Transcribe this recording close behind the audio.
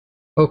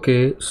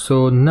Okay,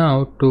 so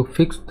now to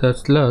fix the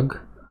slug,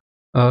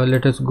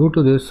 let us go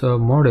to this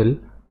model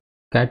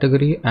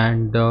category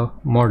and the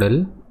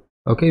model.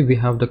 Okay, we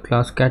have the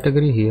class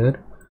category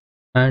here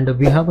and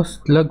we have a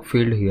slug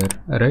field here,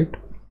 right?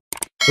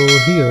 So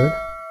here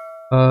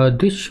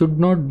this should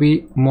not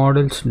be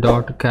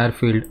models.char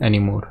field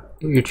anymore.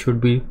 It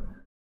should be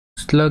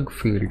slug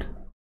field.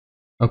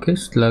 Okay,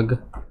 slug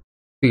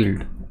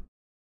field.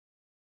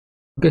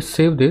 Okay,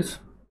 save this.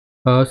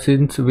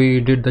 Since we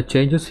did the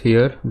changes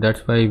here,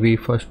 that's why we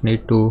first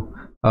need to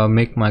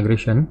make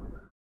migration.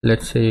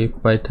 Let's say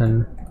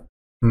python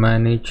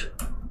manage.py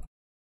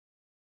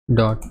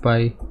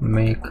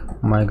make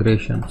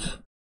migrations.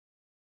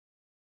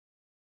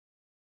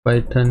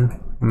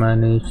 Python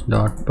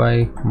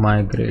manage.py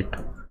migrate.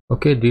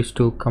 Okay, these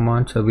two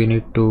commands we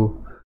need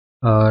to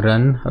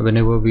run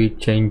whenever we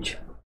change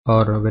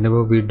or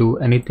whenever we do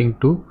anything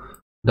to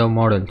the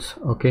models.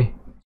 Okay,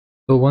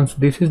 so once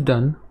this is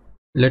done,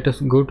 let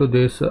us go to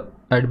this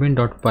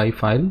admin.py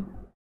file.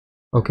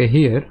 Okay,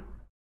 here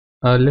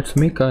let's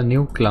make a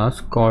new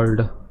class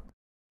called,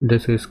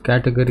 this is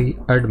category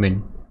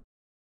admin.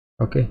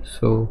 Okay,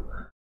 so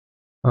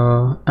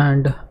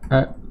and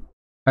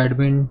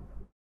admin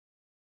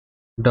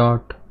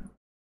dot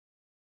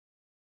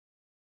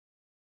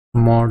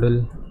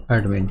model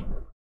admin.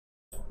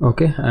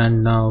 Okay,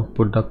 and now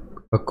put the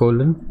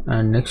colon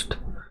and next.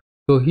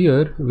 So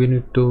here we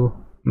need to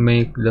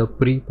make the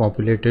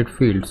pre-populated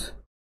fields.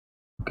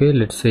 Okay,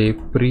 let's say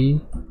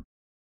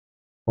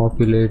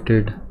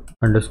pre-populated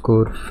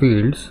underscore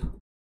fields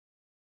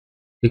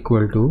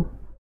equal to,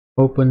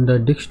 open the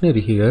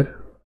dictionary here.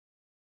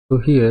 So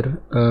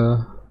here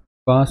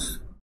pass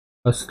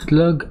a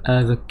slug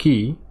as a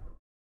key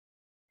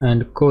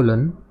and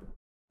colon,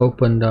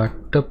 open the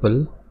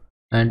tuple,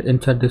 and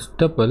inside this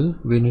tuple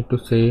we need to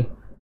say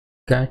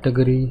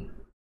category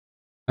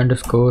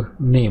underscore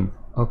name.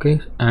 Okay,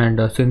 and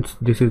since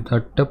this is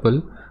the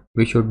tuple,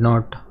 we should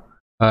not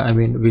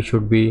we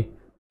should be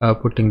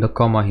putting the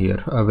comma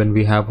here when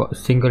we have a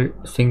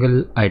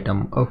single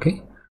item.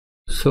 Okay,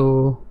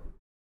 so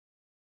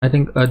I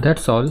think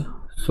that's all.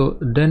 So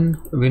then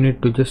we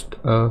need to just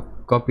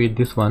copy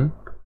this one,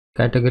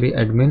 category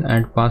admin,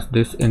 and pass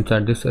this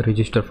inside this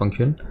register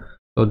function.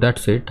 So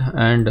that's it,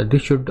 and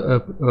this should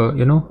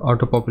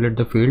auto populate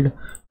the field.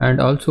 And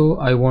also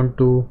I want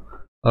to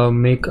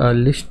make a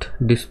list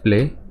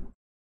display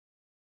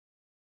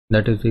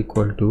that is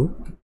equal to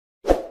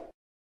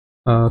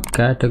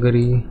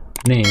category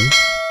name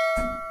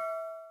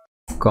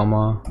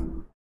comma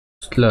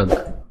slug.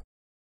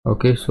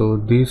 Okay, so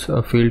these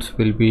fields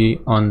will be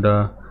on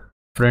the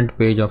front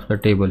page of the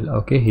table.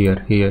 Okay,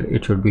 here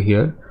it should be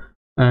here.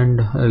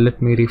 And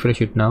let me refresh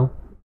it now.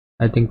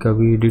 I think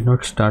we did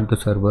not start the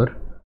server.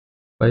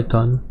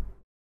 Python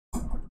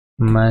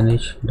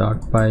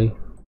manage.py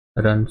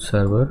run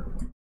server.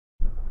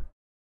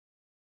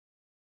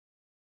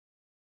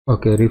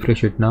 Okay,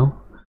 refresh it now.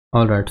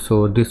 Alright,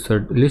 so this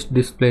list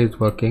display is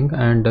working,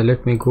 and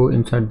let me go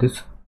inside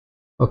this.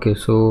 Okay,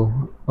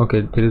 so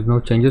there is no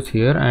changes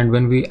here. And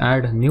when we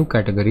add new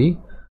category,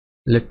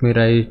 let me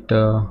write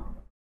a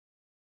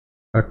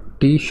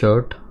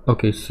t-shirt.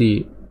 Okay,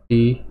 see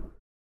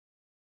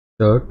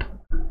t-shirt.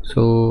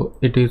 So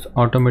it is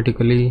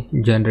automatically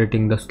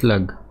generating the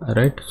slug,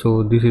 right?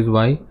 So this is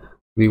why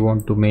we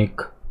want to make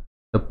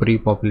the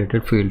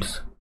pre-populated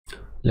fields.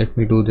 Let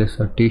me do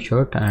this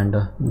t-shirt, and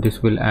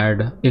this will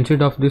add,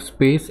 instead of this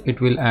space,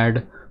 it will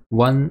add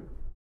one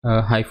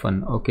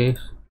hyphen. Okay,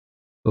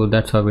 so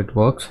that's how it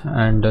works.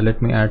 And let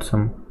me add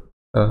some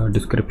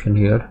description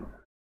here.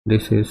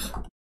 This is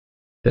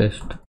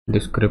test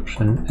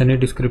description. Any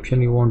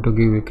description you want to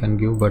give, you can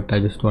give, but I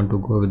just want to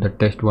go with the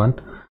test one.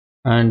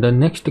 And the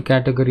next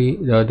category,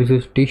 this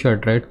is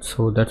t-shirt, right?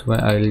 So that's why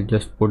I'll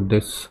just put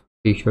this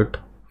t-shirt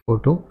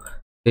photo,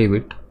 save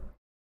it.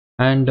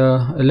 And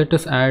let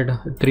us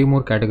add 3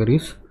 more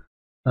categories.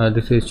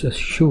 This is just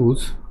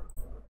shoes,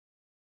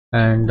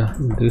 and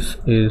this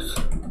is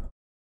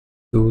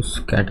shoes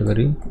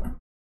category.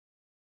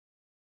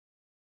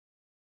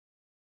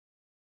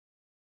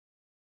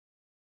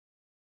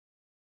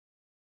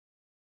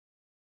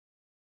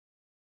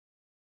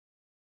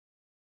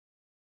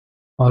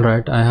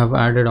 Alright, I have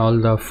added all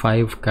the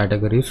 5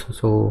 categories,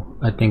 so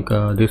I think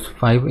this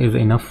 5 is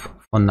enough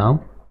for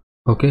now.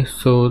 Okay,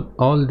 so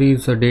all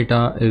these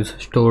data is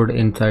stored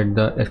inside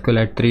the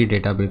SQLite 3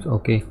 database.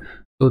 Okay,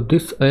 so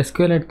this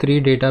SQLite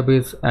 3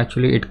 database,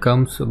 actually it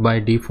comes by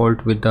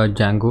default with the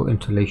Django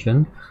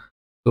installation.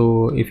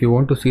 So if you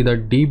want to see the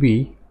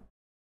DB,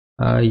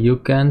 you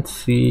can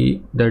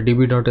see the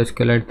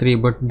db.sqlite 3,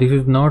 but this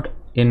is not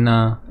in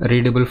a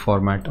readable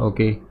format.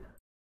 Okay,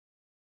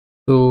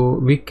 so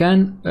we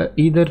can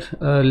either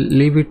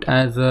leave it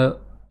as a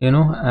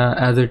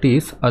as it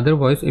is.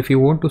 Otherwise, if you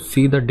want to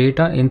see the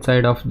data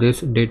inside of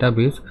this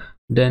database,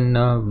 then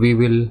we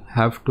will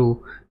have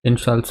to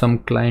install some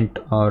client,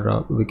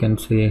 or we can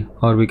say,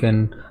 or we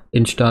can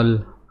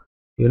install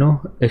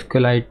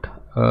SQLite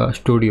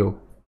Studio.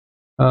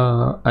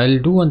 I'll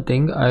do one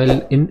thing.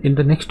 I'll in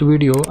the next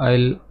video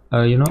I'll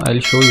I'll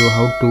show you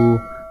how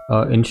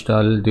to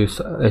install this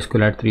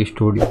SQLite 3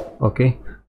 Studio. Okay,